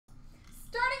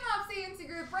CNC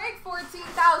Group break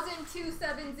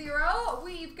 14,270.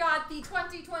 We've got the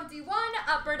 2021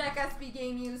 Upper Deck SB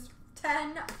Game Used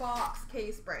 10-box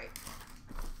case break.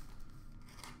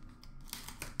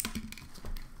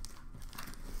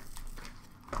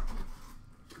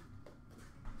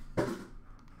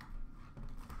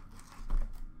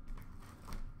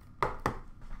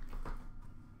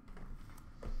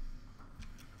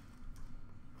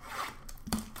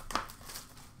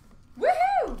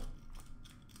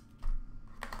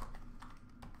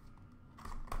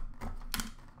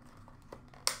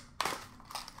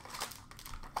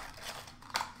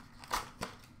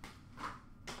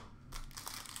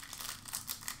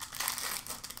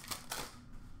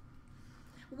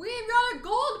 We've got a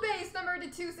gold base number to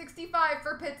 265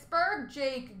 for Pittsburgh,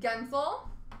 Jake Gensel.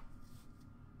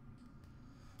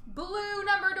 Blue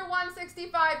number to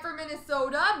 165 for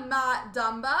Minnesota, Matt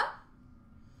Dumba.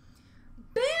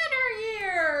 Banner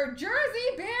year,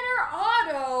 jersey banner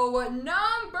auto,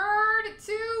 numbered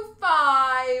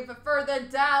 25 for the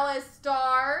Dallas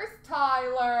Stars,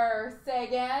 Tyler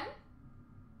Seguin.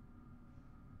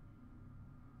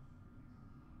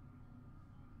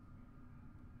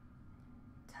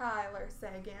 Tyler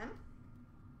Seguin.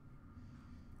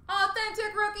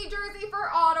 Authentic rookie jersey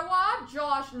for Ottawa,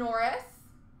 Josh Norris.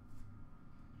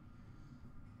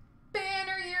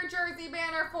 Banner year jersey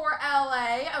banner for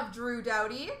LA of Drew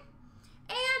Doughty.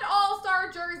 And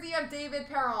all-star jersey of David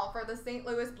Perron for the St.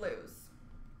 Louis Blues.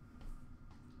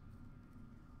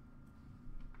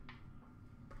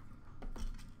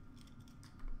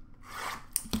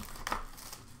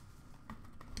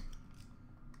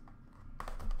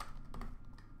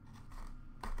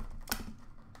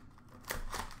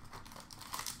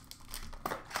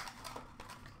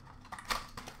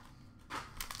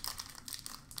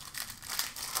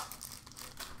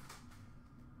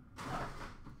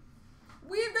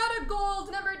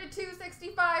 Gold number to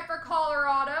 265 for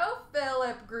Colorado,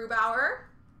 Philip Grubauer.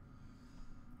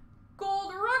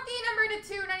 Gold rookie number to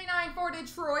 299 for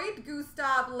Detroit,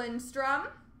 Gustav Lindstrom.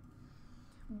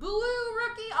 Blue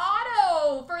rookie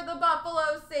auto for the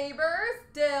Buffalo Sabres,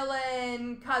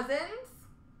 Dylan Cousins.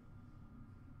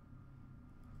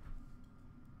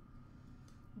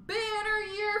 Banner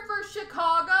year for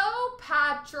Chicago,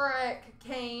 Patrick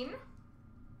Kane.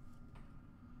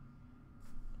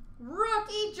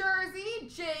 Rookie jersey,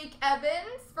 Jake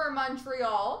Evans for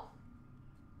Montreal.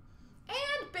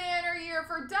 And banner year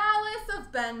for Dallas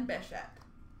of Ben Bishop.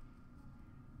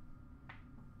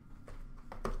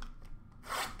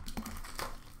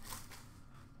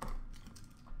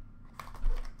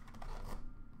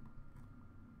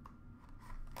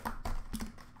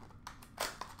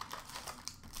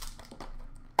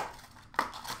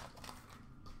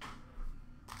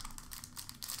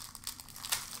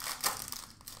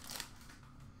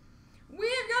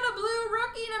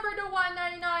 Number to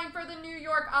 199 for the New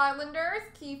York Islanders,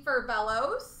 Kiefer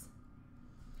Bellows.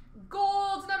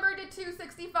 Gold number to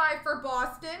 265 for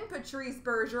Boston, Patrice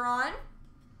Bergeron.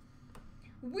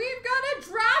 We've got a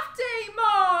draft day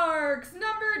marks,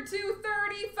 number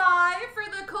 235 for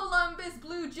the Columbus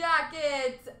Blue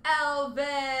Jackets,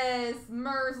 Elvis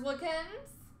Merzlikins.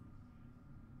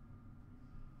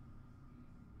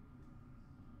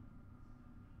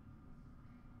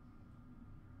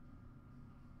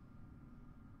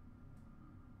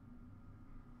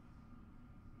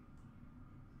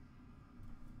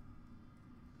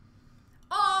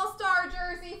 All-star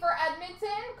jersey for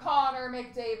Edmonton, Connor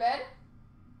McDavid.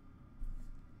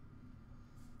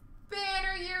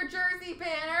 Banner year jersey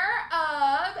banner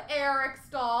of Eric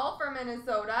Stahl for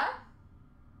Minnesota.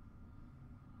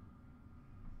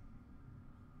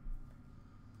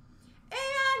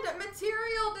 And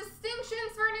material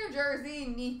distinctions for New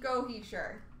Jersey, Nico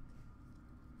Hischier.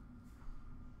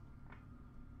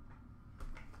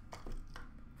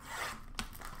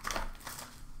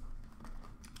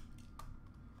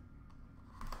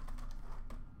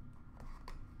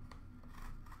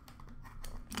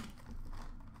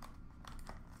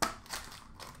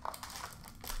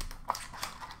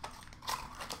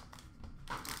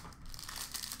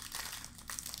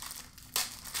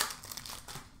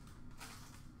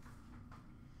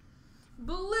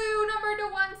 Blue number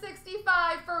to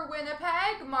 165 for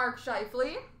Winnipeg, Mark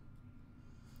Scheifele.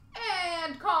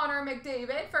 And Connor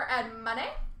McDavid for Edmonton.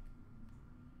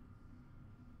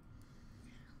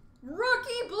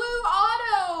 Rookie blue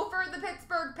auto for the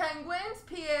Pittsburgh Penguins,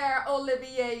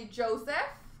 Pierre-Olivier Joseph.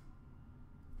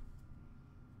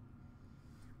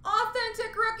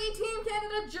 Authentic rookie Team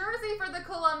Canada jersey for the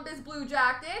Columbus Blue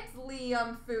Jackets,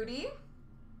 Liam Foudy.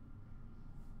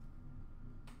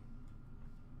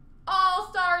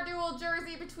 All-Star dual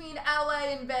jersey between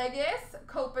LA and Vegas,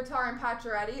 Kopitar and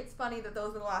Pacioretty. It's funny that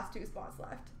those are the last 2 spots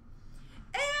left.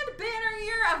 And banner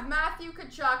year of Matthew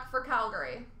Tkachuk for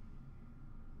Calgary.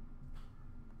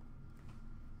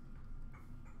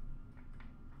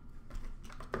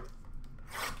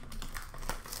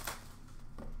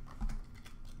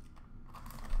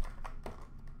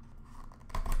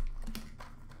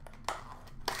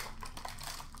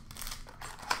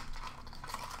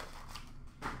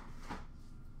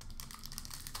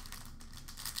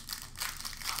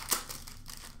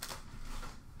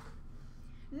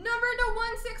 Number to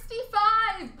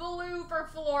 165, blue for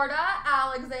Florida,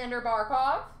 Alexander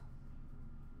Barkov.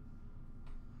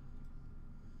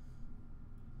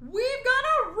 We've got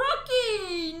a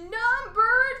rookie,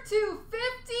 number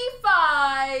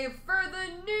 255 for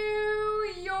the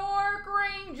New York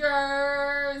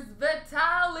Rangers,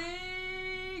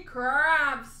 Vitaly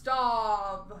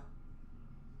Kravtsov.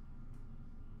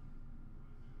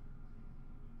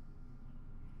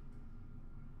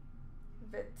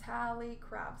 Vitaly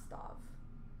Kravtsov.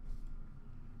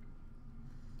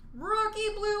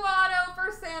 Rookie blue auto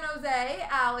for San Jose,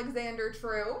 Alexander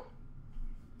True.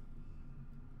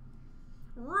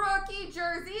 Rookie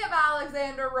jersey of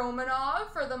Alexander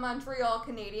Romanov for the Montreal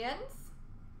Canadiens.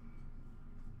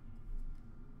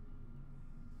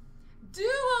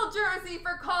 Dual jersey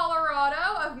for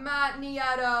Colorado of Matt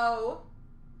Nieto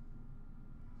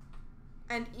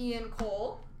and Ian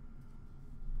Cole.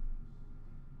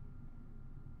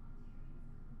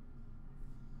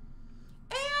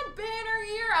 And banner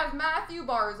year of Matthew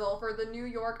Barzal for the New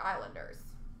York Islanders.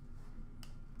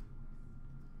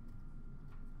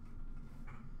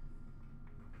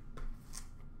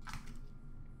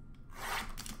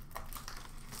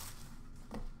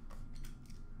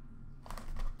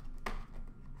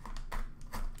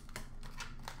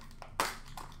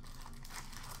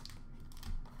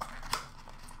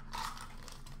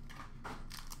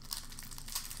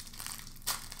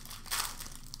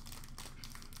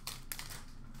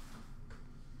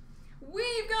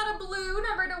 We've got a blue,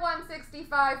 number to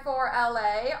 165 for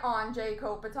LA on Jay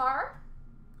Kopitar.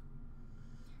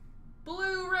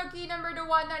 Blue rookie, number to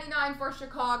 199 for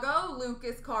Chicago,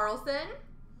 Lucas Carlson.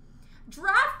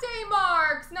 Draft day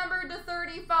marks, number to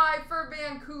 35 for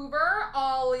Vancouver,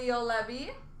 Ollie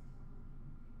Olevi.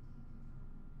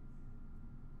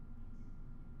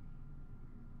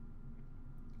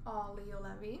 Ollie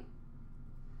Olevi.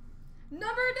 Number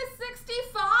to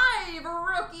 65,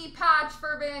 rookie patch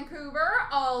for Vancouver,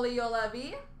 Ollie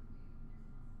Olevi.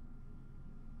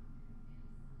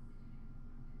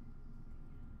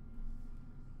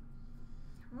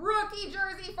 Rookie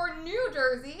jersey for New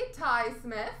Jersey, Ty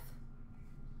Smith.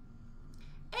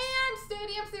 And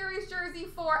Stadium Series jersey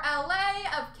for LA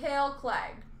of Cale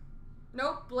Clegg.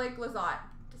 Nope, Blake Lizotte.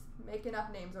 Just making up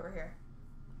names over here.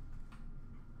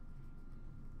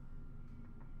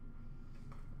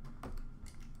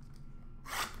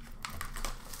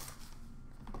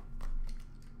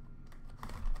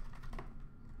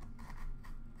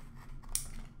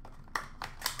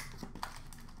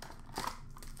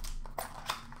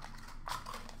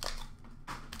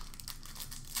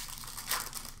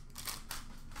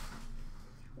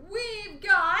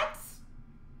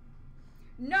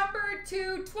 Number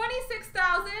to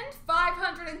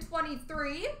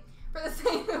 26,523 for the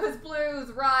St. Louis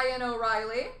Blues, Ryan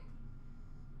O'Reilly.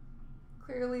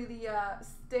 Clearly the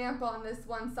stamp on this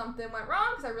one, something went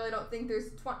wrong because I really don't think there's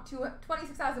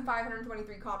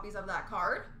 26,523 copies of that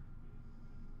card.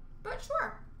 But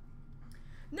sure.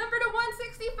 Number to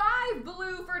 165,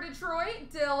 blue for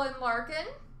Detroit, Dylan Larkin.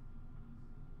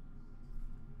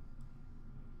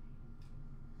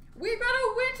 We've got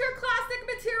a Winter Classic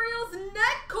Materials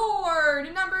net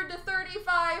cord, numbered to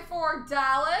 35 for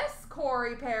Dallas,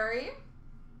 Corey Perry.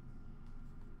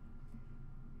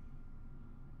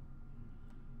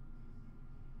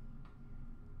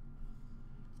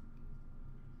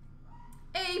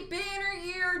 A banner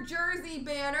year jersey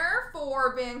banner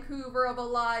for Vancouver of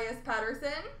Elias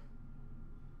Pettersson.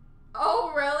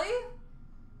 Oh, really?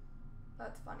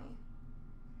 That's funny.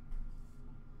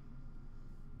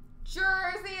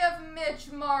 Jersey of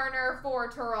Mitch Marner for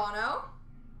Toronto.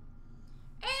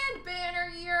 And banner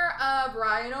year of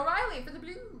Ryan O'Reilly for the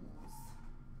Blues.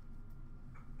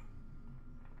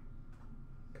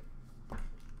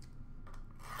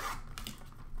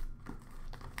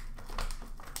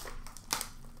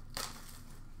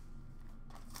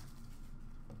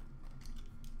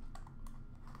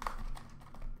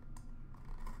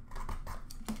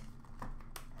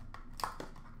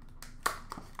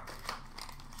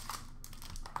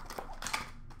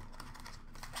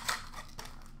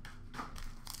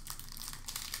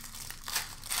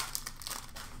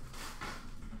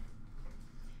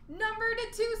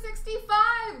 to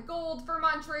 265, gold for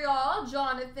Montreal,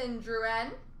 Jonathan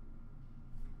Drouin.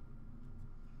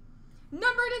 Number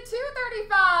to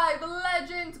 235,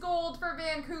 Legends gold for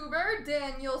Vancouver,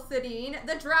 Daniel Sedin.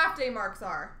 The draft day marks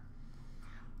are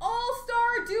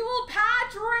All-Star dual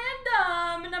patch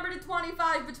random. Number to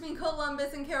 25 between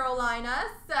Columbus and Carolina,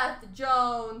 Seth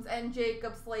Jones and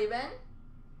Jacob Slavin.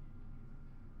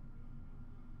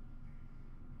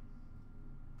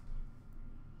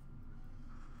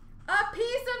 A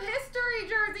piece of history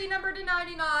jersey, number to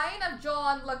 99 of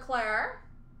John LeClaire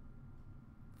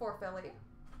for Philly.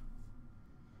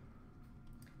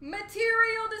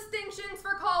 Material distinctions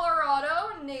for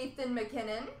Colorado, Nathan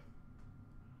McKinnon.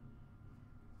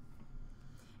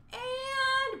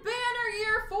 And banner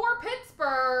year for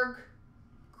Pittsburgh,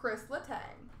 Chris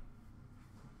Letang.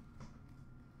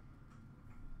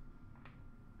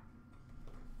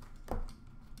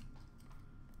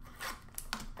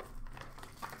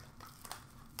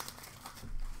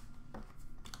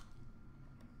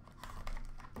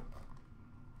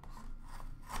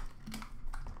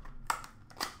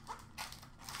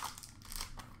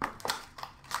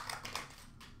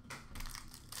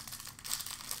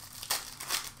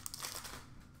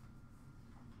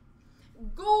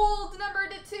 Gold number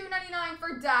to 299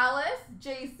 for Dallas,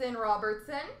 Jason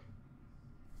Robertson.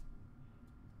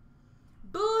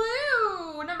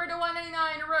 Blue number to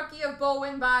 199, rookie of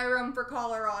Bowen Byram for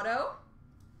Colorado.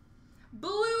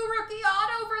 Blue rookie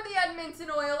auto for the Edmonton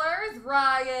Oilers,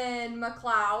 Ryan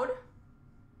McLeod.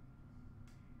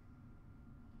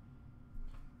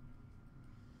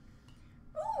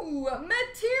 Ooh,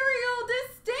 material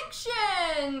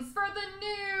distinctions for the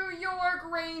New York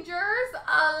Rangers,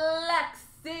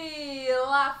 Alexis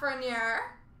Lafreniere.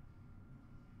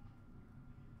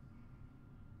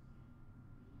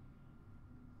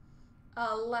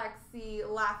 Alexis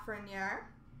Lafreniere.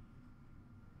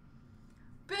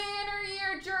 Banner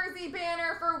year jersey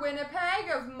banner for Winnipeg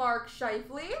of Mark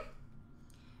Scheifele.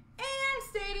 And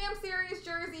Stadium Series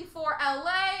jersey for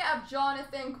LA of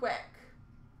Jonathan Quick.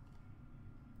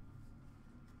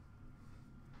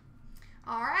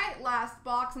 All right, last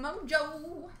box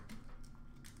mojo.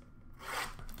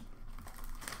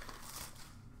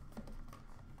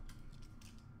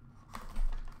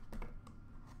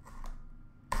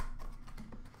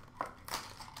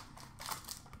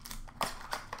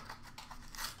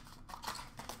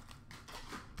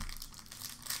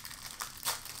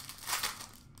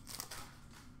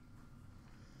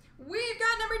 We've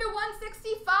got number to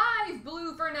 165,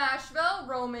 blue for Nashville,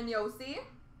 Roman Josi.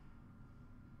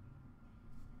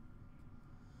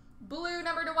 Blue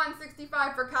number to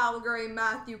 165 for Calgary,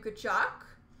 Matthew Tkachuk.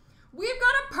 We've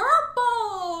got a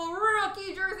purple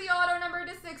rookie jersey auto number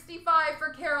to 65 for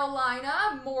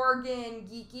Carolina, Morgan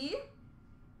Geekie.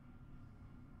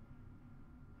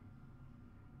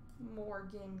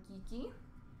 Morgan Geekie.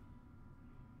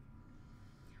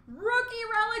 Rookie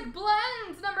relic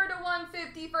blends number to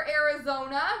 150 for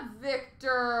Arizona,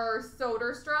 Victor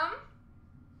Soderstrom.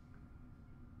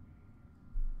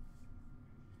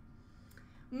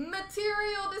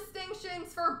 Material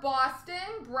distinctions for Boston,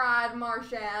 Brad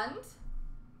Marchand.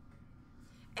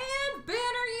 And banner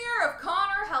year of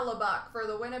Connor Hellebuck for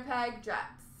the Winnipeg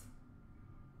Jets.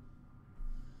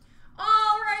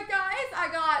 All right, guys, I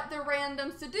got the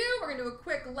randoms to do. We're going to do a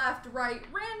quick left-right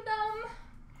random.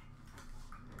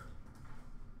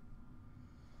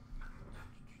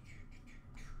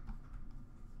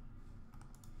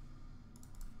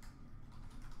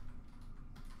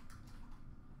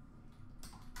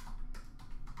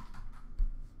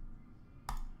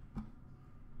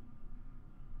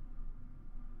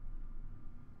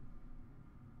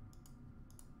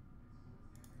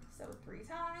 So 3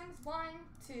 times. 1,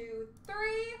 2, 3.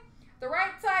 The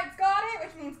right side's got it,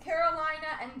 which means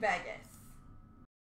Carolina and Vegas.